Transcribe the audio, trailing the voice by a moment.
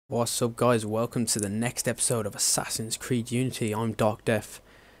What's up guys, welcome to the next episode of Assassin's Creed Unity. I'm Dark Death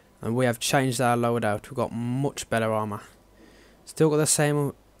and we have changed our loadout. We've got much better armour. Still got the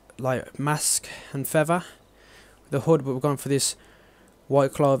same like mask and feather with the hood, but we're going for this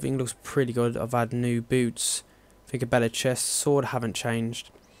white clothing. Looks pretty good. I've had new boots, I think a better chest, sword haven't changed,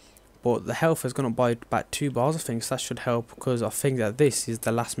 but the health has gone up by about 2 bars I think, so that should help because I think that this is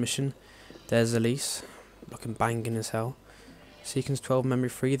the last mission. There's Elise, looking banging as hell. Sequence 12 memory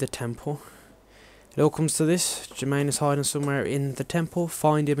 3, the temple. It all comes to this. Germain is hiding somewhere in the temple.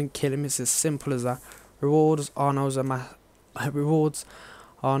 Find him and kill him. It's as simple as that. Rewards Arno's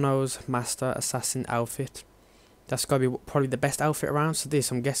master assassin outfit. That's gotta be probably the best outfit around. So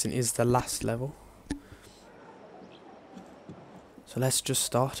this, I'm guessing, is the last level. So let's just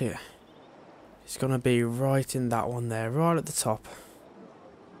start here. It's gonna be right in that one there, right at the top.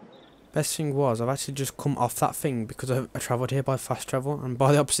 Best thing was, I've actually just come off that thing because I travelled here by fast travel, and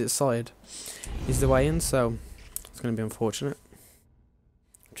by the opposite side is the way in, so it's going to be unfortunate.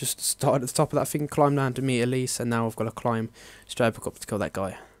 Just started at the top of that thing, climbed down to meet Elise, and now I've got to climb straight back up to kill that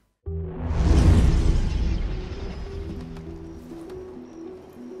guy.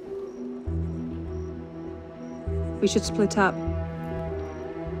 We should split up.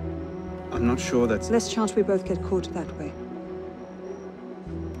 I'm not sure that's... Less chance we both get caught that way.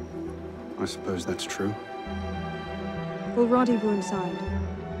 I suppose that's true. We'll rendezvous inside.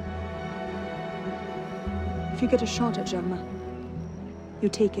 If you get a shot at Germain, you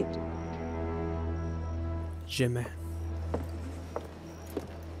take it. Germain.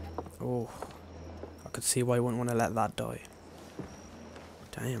 Oh, I could see why you wouldn't want to let that die.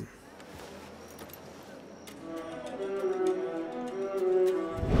 Damn.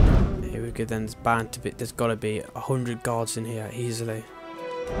 Here we go then, there's gotta be 100 guards in here easily.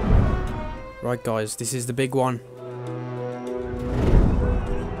 Right guys, this is the big one.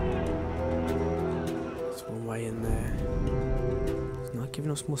 There's one way in there. It's not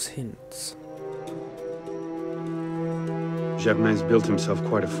giving us much hints. Germain's built himself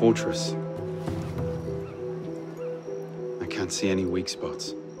quite a fortress. I can't see any weak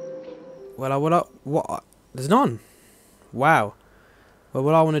spots. Well, what? There's none. Wow. Well,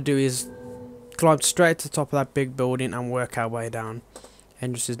 what I want to do is climb straight to the top of that big building and work our way down.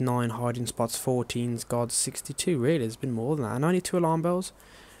 Entrances 9, hiding spots 14, guards 62. Really, there's been more than that. And only 2 alarm bells.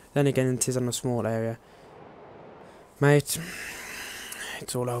 Then again, it is on a small area. Mate,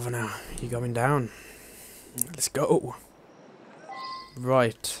 it's all over now. You're going down. Let's go.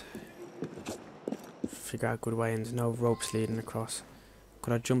 Right. Figure out a good way in. There's no ropes leading across.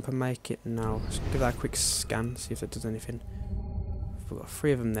 Could I jump and make it? No. Let's give that a quick scan, see if it does anything. We've got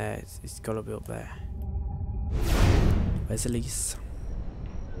 3 of them there. It's got to be up there. Where's Elise?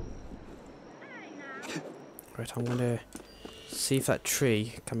 Right, I'm going to see if that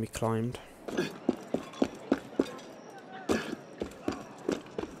tree can be climbed.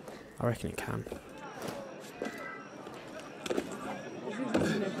 I reckon it can.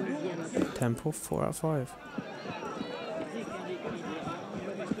 Temple, 4 out of 5.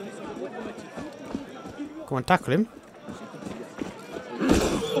 Go on, tackle him.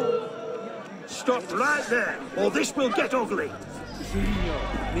 Stop right there, or this will get ugly.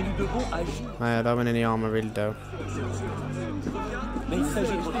 I don't have any armor really though.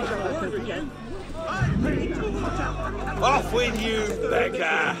 Off with you,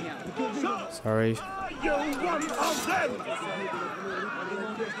 beggar! Sorry.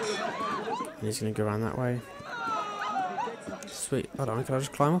 He's gonna go around that way. Sweet. Hold on, can I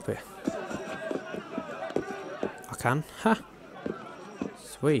just climb up here? I can. Ha!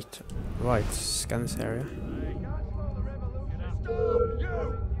 Sweet. Right, scan this area.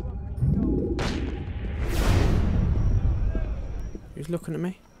 Who's looking at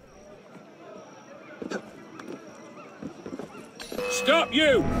me? Stop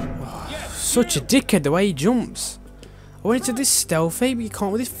you! Oh, such a dickhead the way he jumps. I went into this stealthy, but you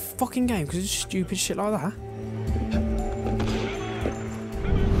can't with this fucking game because it's stupid shit like that.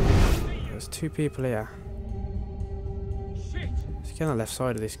 There's 2 people here. Let's get on the left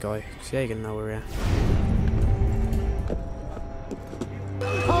side of this guy because he ain't gonna know we're here.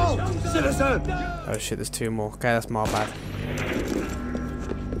 Citizen! Oh shit, there's 2 more. Okay, that's my bad.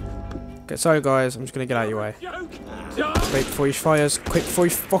 Okay, sorry guys, I'm just gonna get out of your way. Wait before he fires. Quick before he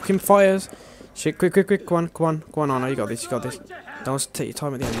fucking fires. Shit, quick. Go on, Arno, you got this. Don't take your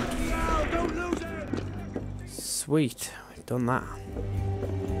time at the end. Sweet, we've done that.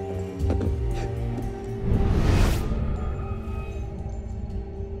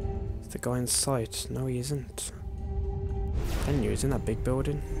 Is the guy in sight? No, he isn't. I knew he was in that big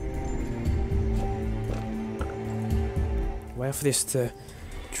building. Wait for this to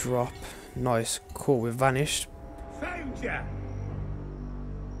drop. Nice. Cool, we've vanished. Found ya!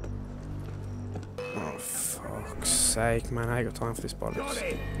 Oh, fuck's sake, man. I ain't got time for this Got bollocks.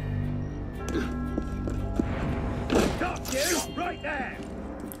 it! Got you! Right there!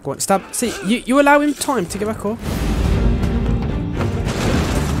 Go on, stab. See, you allow him time to get back up.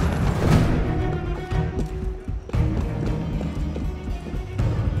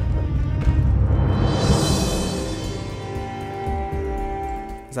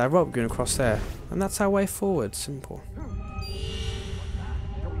 There's that rope going across there. And that's our way forward. Simple.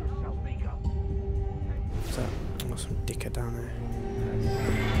 What's that? Oh, got some dicker down there.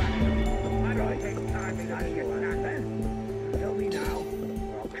 How do I take timing out of your snapping? Tell me now,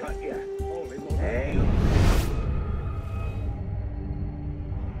 or I'll cut you. Hey!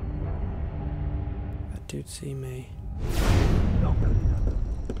 That dude see me. Not good enough.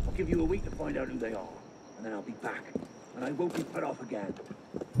 I'll give you a week to find out who they are, and then I'll be back, and I won't be put off again.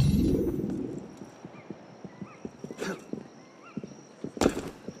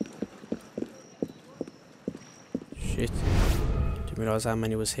 Shit. Didn't realise how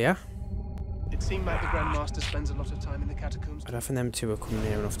many was here. It seemed like the Grand Master spends a lot of time in the catacombs. I don't think them two are coming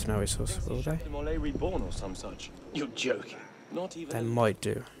near enough to notice us, will they? Mollet reborn or some such. You're joking. Not even. They might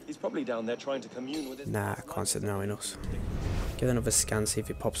do. He's probably down there trying to commune with his. Nah, I can't see them knowing us. Give it another scan, see if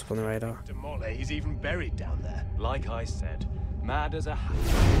it pops up on the radar. De Mollet, he's even buried down there. Like I said, mad as a hat.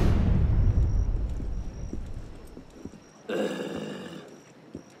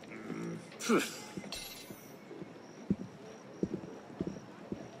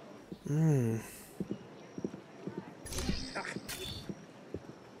 Hmm.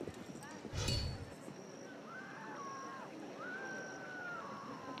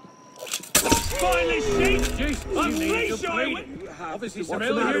 Finally, sheep! I'm pretty sure I went... Obviously, some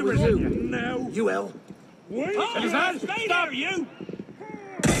ill humor with you. No. You ill? Wait! Stay there, you!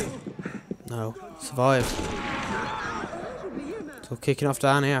 No. Survive. Still kicking off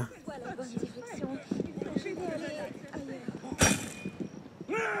down here.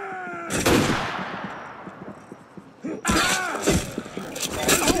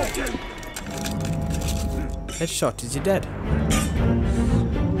 Headshot, is he dead?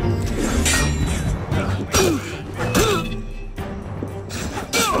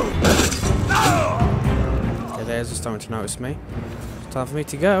 Okay, there's a starting to notice me. It's time for me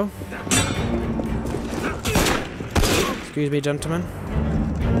to go. Excuse me, gentlemen.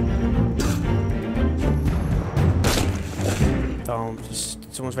 Oh,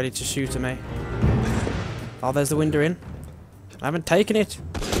 someone's ready to shoot at me. Oh, there's the window in. I haven't taken it.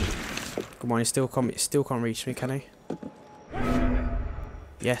 Come on, he still can't reach me, can he?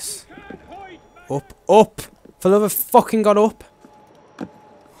 Yes. Up, up! For the love of fucking God, up!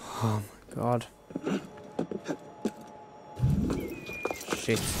 Oh my God.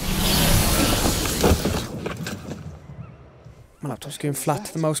 Shit. My laptop's going flat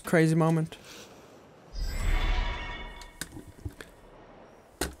at the most crazy moment.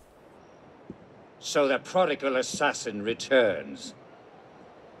 So the prodigal assassin returns.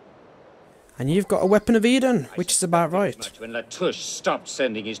 And you've got a weapon of Eden, which is about right. Much when Latouche stopped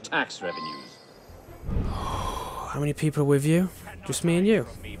sending his tax revenues. How many people are with you? Just me and you?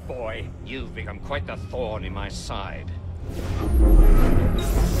 Me, boy, you've become quite the thorn in my side.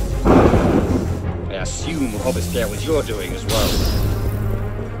 I assume Robespierre was your doing as well.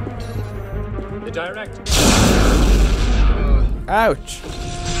 The director. Ouch!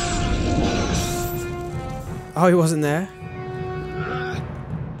 Oh, he wasn't there.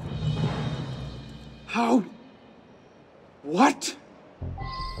 How? What?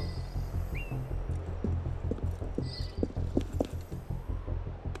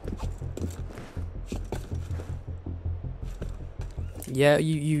 Yeah,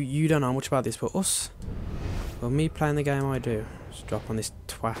 you don't know much about this, but us, well, me playing the game, I do. Just drop on this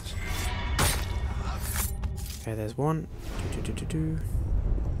twat. Okay, there's one.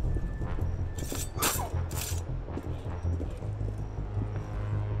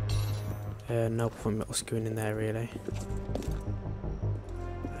 No point us going in there, really.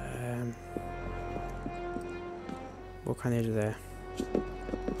 What can I do there?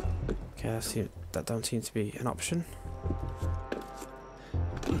 Okay, that don't seem to be an option.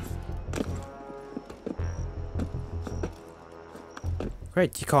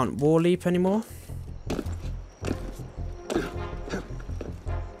 Great, you can't wall leap anymore.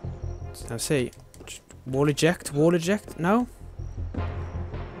 Now see, wall eject, no?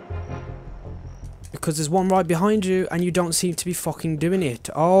 Because there's one right behind you and you don't seem to be fucking doing it.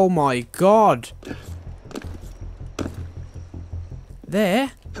 Oh my God.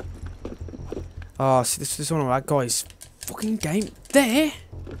 There. Oh, see, this is one of that guy's fucking game. There.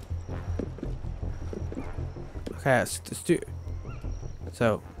 Okay, let's do.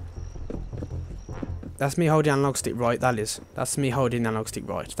 So that's me holding analog stick right. That is. That's me holding analog stick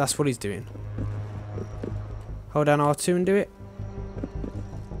right. That's what he's doing. Hold down R2 and do it.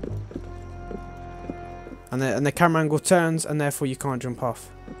 And the camera angle turns, and therefore you can't jump off.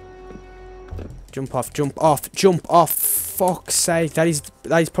 Jump off, jump off, jump off! Fuck's sake! That is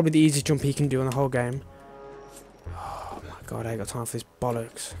probably the easiest jump he can do in the whole game. Oh my god, I ain't got time for this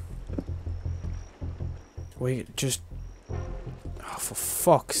bollocks. We just. Oh, for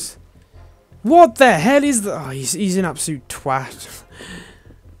fuck's. What the hell is that? Oh, he's an absolute twat.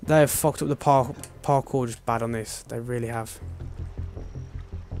 They have fucked up the parkour just bad on this. They really have.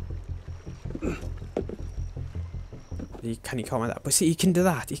 You can't make that. But see, he can do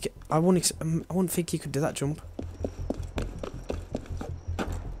that. He can, I wouldn't think he could do that jump.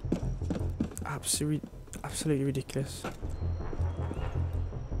 Absolutely ridiculous.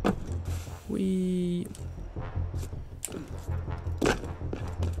 We.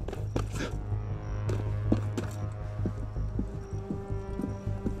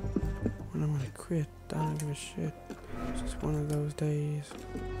 When I'm gonna quit, I don't give a shit. It's just one of those days.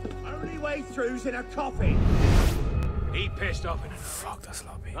 Only way through's in a coffin. He pissed off in a Fuck, that's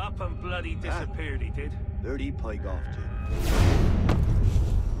lobby. up and bloody disappeared, he did. 30 pike off too.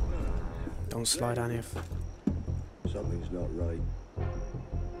 Don't slide on if. Something's not right.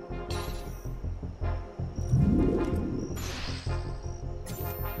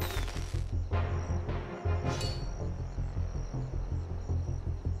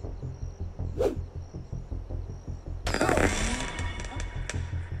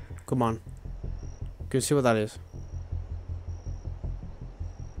 Come on. Go see what that is.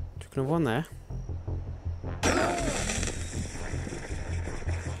 Could have won there.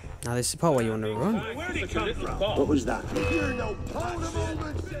 Now this is the part where you want to run. What was that?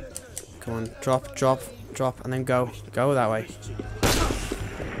 Come on, drop, drop, drop, and then go. Go that way.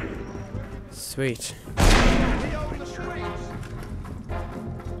 Sweet.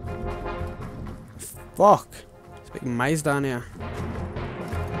 Fuck. It's a big maze down here.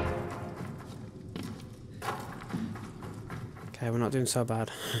 Okay, we're not doing so bad.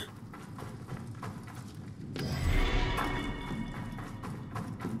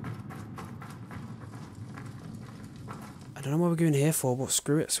 I don't know what we're going here for, but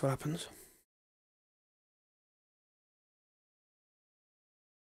screw it, see what happens.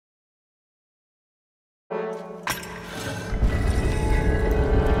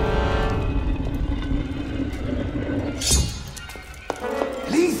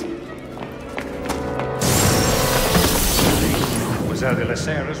 Please! Was there the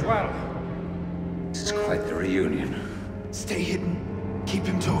Lasser as well? This is quite the reunion. Stay hidden. Keep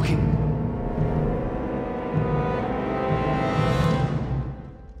him talking.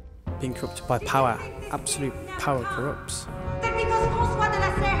 Being corrupted by power. Absolute power corrupts. That because François de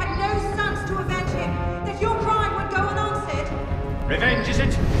Lasser had no sons to avenge him, that your crime would go unanswered? Revenge, is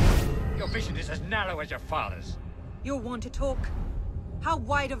it? Your vision is as narrow as your father's. You're one to talk. How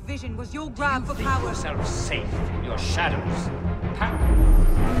wide a vision was your grab for Think power? yourself safe in your shadows. Power.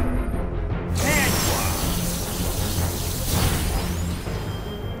 There you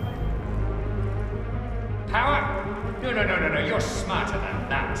are. Power? No, you're smarter than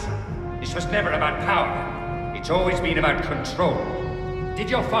that. This was never about power. It's always been about control. Did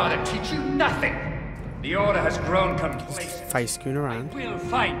your father teach you nothing? The Order has grown complacent. Face going around. We'll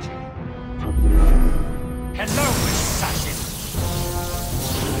find you. Hello, assassin.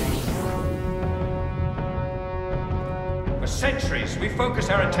 For centuries, we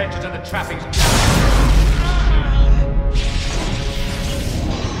focused our attentions on the trappings.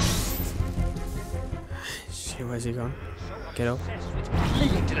 Shit, where's he gone? Get up.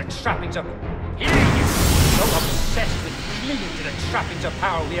 Clinging to the trappings of... Hear you! So obsessed with clinging to the trappings of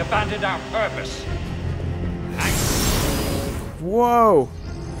power, we abandoned our purpose. Whoa!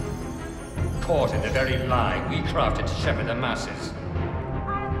 Caught in the very lie we crafted to shepherd the masses.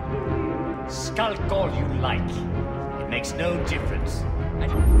 Skulk all you like. It makes no difference.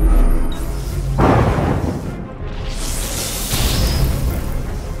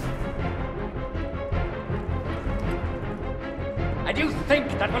 I do think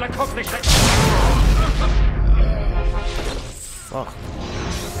that will accomplish it. Fuck.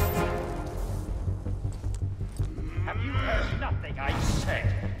 Have you heard nothing I've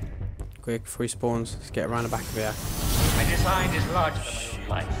said? Quick, before he spawns, let's get around the back of here. My design is larger than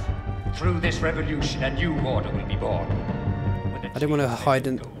my own life. Through this revolution, a new order will be born. I didn't want to hide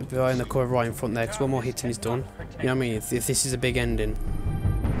behind the cover right in front there, because one more hit and he's done. You know what I mean? If this is a big ending.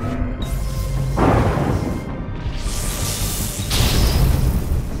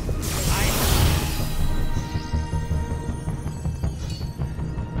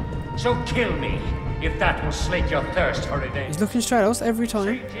 So kill me, if that will slake your thirst for revenge. He's looking straight at us every time.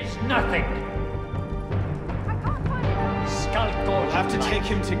 It is nothing. Skull Gorge. We'll have to take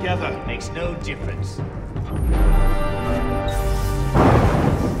him together. It makes no difference.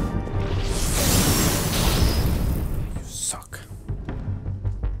 You suck.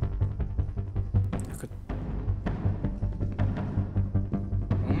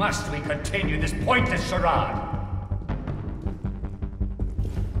 Must we continue this pointless charade?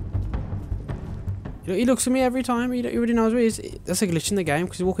 You know, he looks at me every time. He already knows where he is. That's a glitch in the game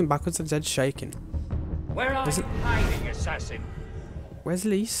because he's walking backwards and his head's shaking. Where are you hiding, assassin? Where's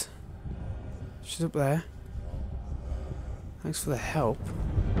Lise? She's up there. Thanks for the help.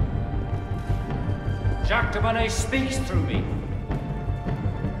 Jacques de Molay speaks through me.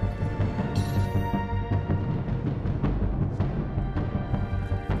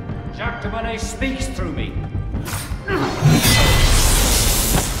 Jacques de Molay speaks through me.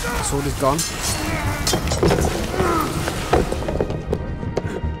 The sword is gone.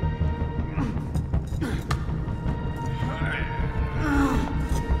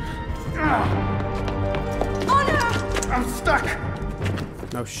 I'm stuck!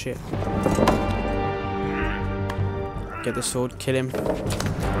 No shit. Get the sword, kill him.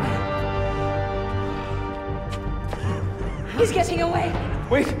 He's getting away.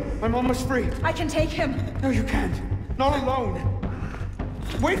 Wait, I'm almost free. I can take him. No, you can't. Not alone.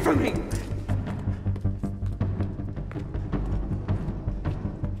 Wait for me.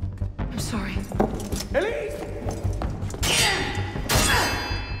 I'm sorry. Elise!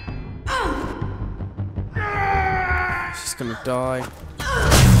 She's gonna die.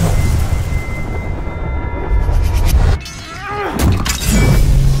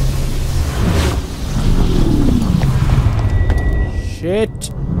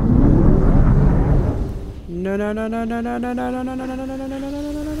 Shit! No no no no no no no no no no no no no no no no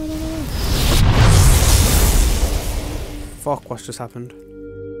no no no no. Fuck, what's just happened?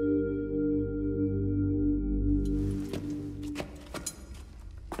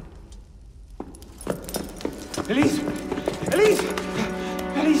 Elise! Elise!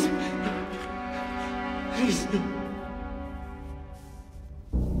 Elise! Elise!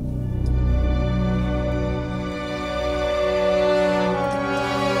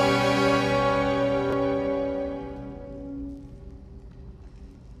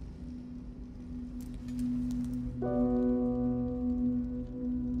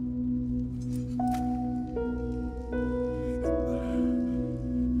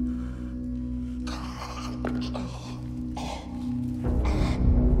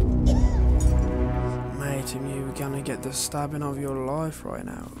 You're gonna get the stabbing of your life right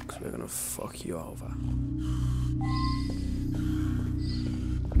now, because we're gonna fuck you over.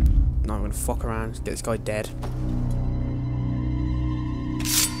 No, I'm gonna fuck around, get this guy dead.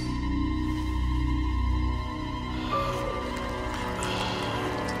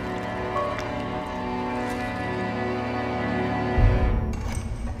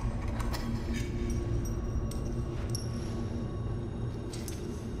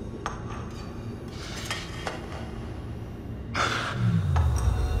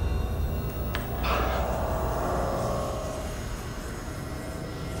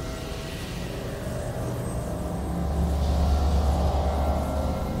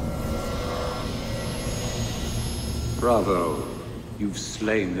 Bravo. You've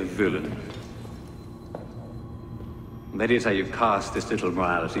slain the villain. That is how you've cast this little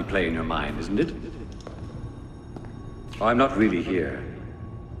morality play in your mind, isn't it? Oh, I'm not really here.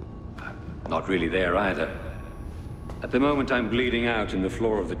 I'm not really there either. At the moment, I'm bleeding out in the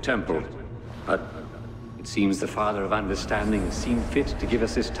floor of the temple. But it seems the Father of Understanding has seen fit to give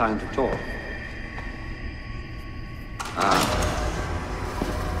us this time to talk.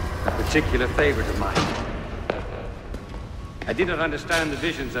 A particular favorite of mine. I did not understand the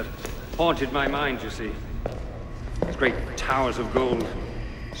visions that haunted my mind, you see. These great towers of gold,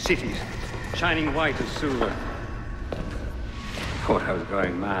 cities, shining white as silver. I thought I was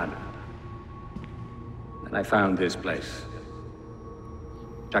going mad. And I found this place.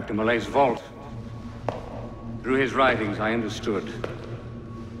 Jacques de Molay's vault. Through his writings, I understood.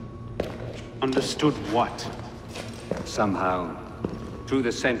 Understood what? Somehow, through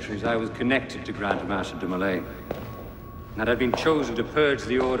the centuries, I was connected to Grand Master de Molay. And I'd been chosen to purge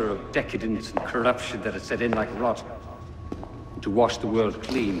the order of decadence and corruption that had set in like rot. To wash the world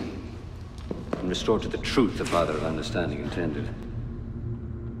clean and restore to the truth the Father of Understanding intended.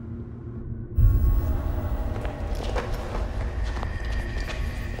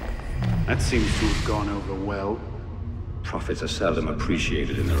 That seems to have gone over well. Prophets are seldom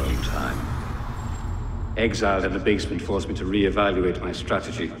appreciated in their own time. Exiled in the basement forced me to reevaluate my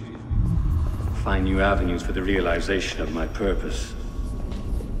strategy. find new avenues for the realization of my purpose.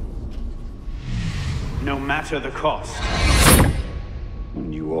 No matter the cost. A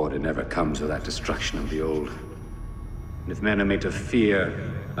new order never comes without destruction of the old. And if men are made to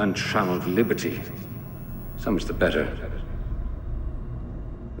fear untrammeled liberty, so much the better.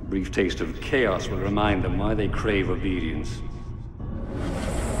 A brief taste of chaos will remind them why they crave obedience.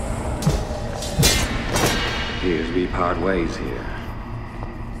 Here's we part ways here.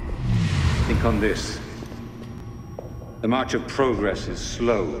 Think on this. The march of progress is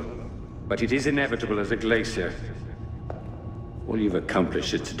slow, but it is inevitable as a glacier. All you've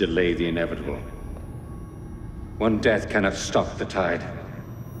accomplished is to delay the inevitable. One death cannot stop the tide.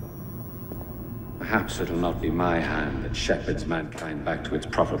 Perhaps it'll not be my hand that shepherds mankind back to its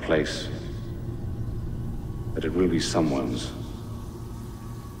proper place. But it will be someone's.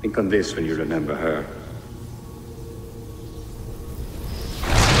 Think on this when you remember her.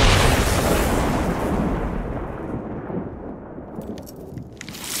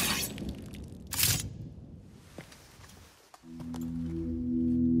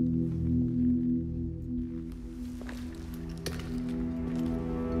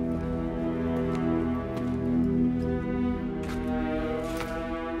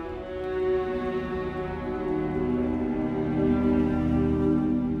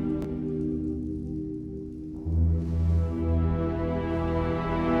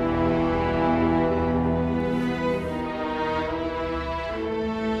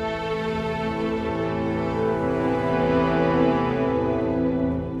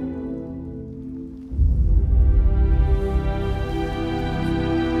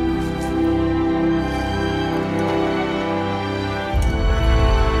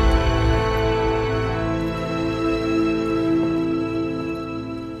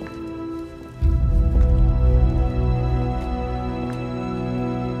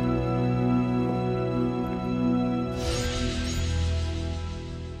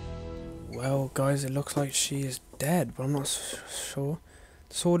 Well, guys, it looks like she is dead, but I'm not sure.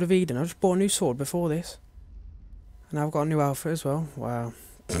 The Sword of Eden. I just bought a new sword before this. And now I've got a new outfit as well. Wow.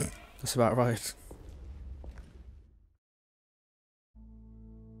 That's about right.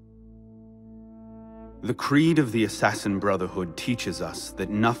 The creed of the Assassin Brotherhood teaches us that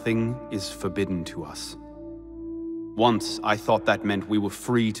nothing is forbidden to us. Once, I thought that meant we were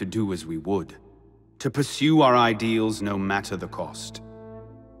free to do as we would, to pursue our ideals no matter the cost.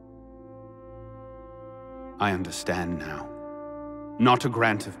 I understand now. Not a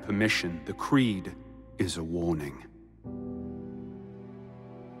grant of permission, the creed is a warning.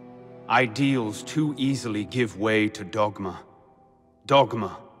 Ideals too easily give way to dogma.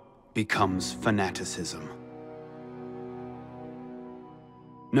 Dogma becomes fanaticism.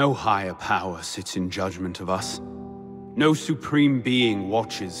 No higher power sits in judgment of us. No supreme being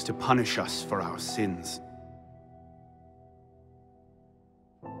watches to punish us for our sins.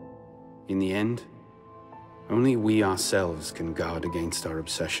 In the end, only we ourselves can guard against our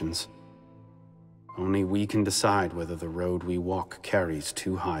obsessions. Only we can decide whether the road we walk carries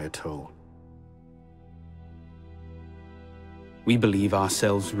too high a toll. We believe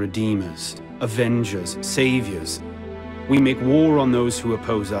ourselves redeemers, avengers, saviors. We make war on those who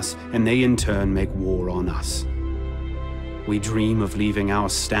oppose us, and they in turn make war on us. We dream of leaving our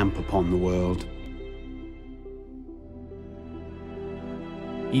stamp upon the world.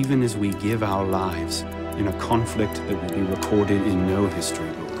 Even as we give our lives in a conflict that will be recorded in no history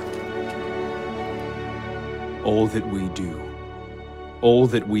book. All that we do, all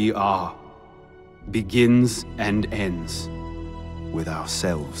that we are, begins and ends with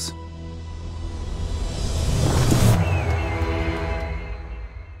ourselves.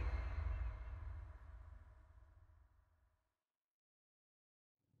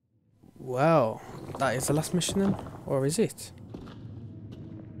 Well, that is the last mission then? Or is it?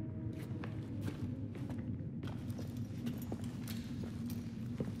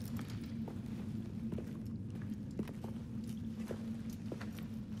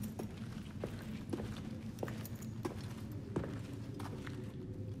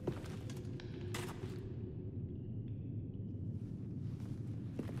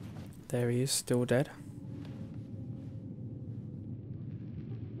 There he is, still dead.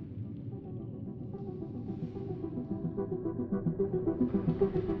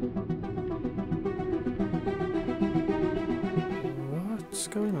 What's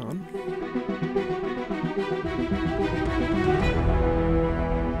going on?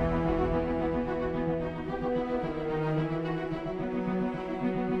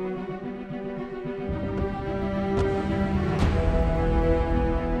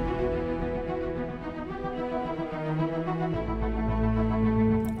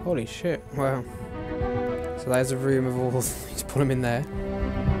 Holy shit, wow. So there's a room of all, he's put them in there.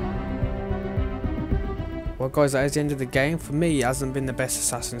 Well guys, that is the end of the game. For me, it hasn't been the best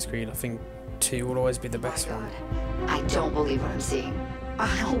Assassin's Creed. I think 2 will always be the best one. I don't believe what I'm seeing.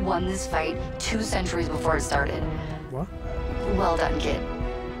 Arno won this fight 2 centuries before it started. What? Well done, kid.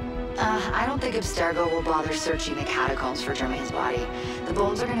 I don't think Abstergo will bother searching the catacombs for Germain's body. The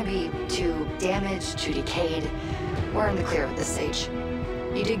bones are going to be too damaged, too decayed. We're in the clear at this stage.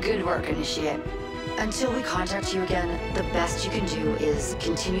 You did good work, Initiate. Until we contact you again, the best you can do is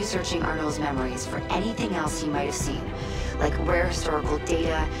continue searching Arno's memories for anything else he might have seen, like rare historical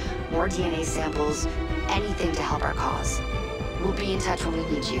data, more DNA samples, anything to help our cause. We'll be in touch when we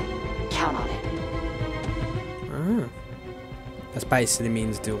need you. Count on it. Ah. That basically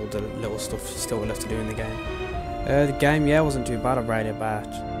means do all the little stuff still left to do in the game. The game, yeah, wasn't too bad. I rated about.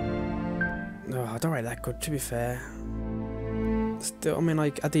 No, I don't rate that good, to be fair. Still, I mean,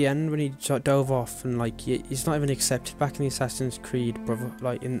 like at the end when he dove off and like he's not even accepted back in the Assassin's Creed brother,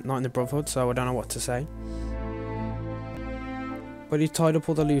 like not in the Brotherhood. So I don't know what to say. But he tied up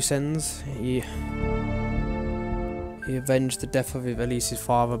all the loose ends. He avenged the death of at least his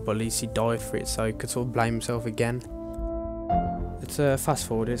father, but at least he died for it, so he could sort of blame himself again. Let's fast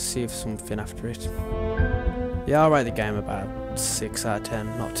forward it, see if something after it. Yeah, I'll rate the game about 6 out of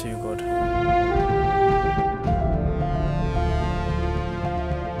 10, not too good.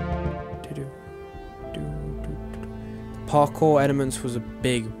 The parkour elements was a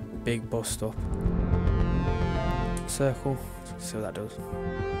big bust up. Circle, let's see what that does.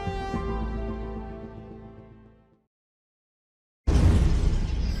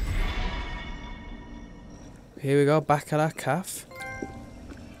 Here we go, back at our calf.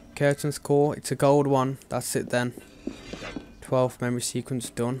 Curtain's core, it's a gold one, that's it then. 12th memory sequence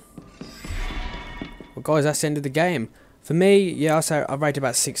done. Well guys, that's the end of the game. For me, yeah, I rate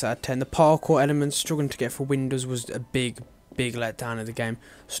about 6 out of 10. The parkour elements, struggling to get for Windows, was a big letdown of the game.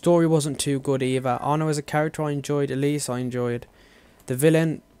 Story wasn't too good either. Arno as a character I enjoyed, Elise I enjoyed. The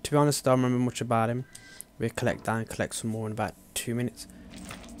villain, to be honest, I don't remember much about him. We'll collect that and collect some more in about 2 minutes.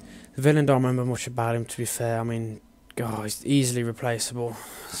 The villain, don't remember much about him, to be fair. I mean, God, he's easily replaceable.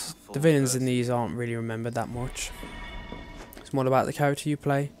 The villains in these aren't really remembered that much. It's more about the character you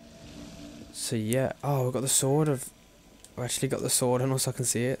play. So yeah, oh, we've got the sword of... I've actually got the sword on us, I can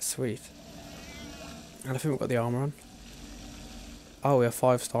see it, sweet. And I think we've got the armour on. Oh, we have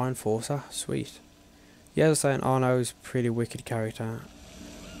 5-star Enforcer, sweet. Yeah, I was saying Arno's a pretty wicked character.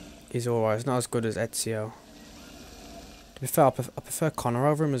 He's alright, he's not as good as Ezio. To be fair, I prefer Connor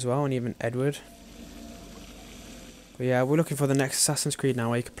over him as well, and even Edward. But yeah, we're looking for the next Assassin's Creed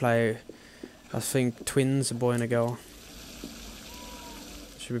now, where you can play, I think, twins, a boy and a girl.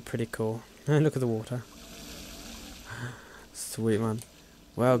 Should be pretty cool. Look at the water. Sweet, man.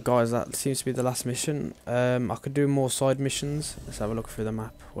 Well, guys, that seems to be the last mission. I could do more side missions. Let's have a look through the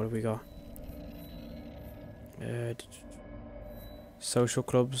map. What have we got? Social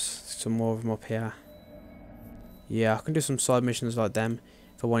clubs. Some more of them up here. Yeah, I can do some side missions like them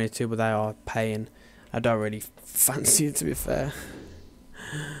if I wanted to, but they are paying. I don't really fancy it, to be fair.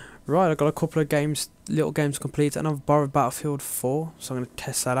 Right, I've got a couple of games, little games complete, and I've borrowed Battlefield 4, so I'm going to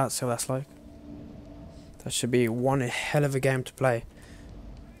test that out, see what that's like. That should be one hell of a game to play.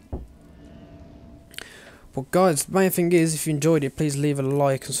 Well guys, the main thing is, if you enjoyed it, please leave a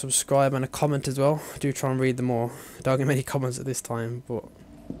like and subscribe and a comment as well. I do try and read them all. I don't get many comments at this time, but...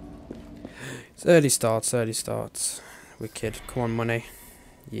 It's early starts. Wicked. Come on, money.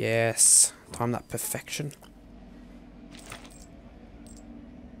 Yes. Time that perfection.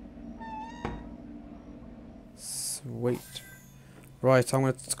 Sweet. Right, I'm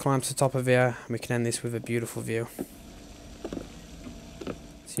going to climb to the top of here, and we can end this with a beautiful view.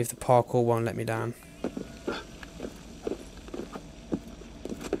 See if the parkour won't let me down.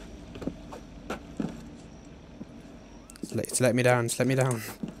 It's let me down,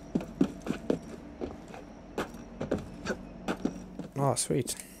 Oh,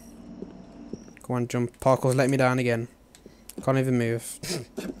 sweet. Go on, jump. Parkour's let me down again. Can't even move.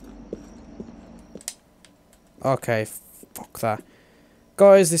 Okay, fuck that.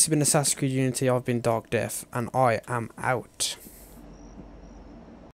 Guys, this has been Assassin's Creed Unity. I've been Dark Death, and I am out.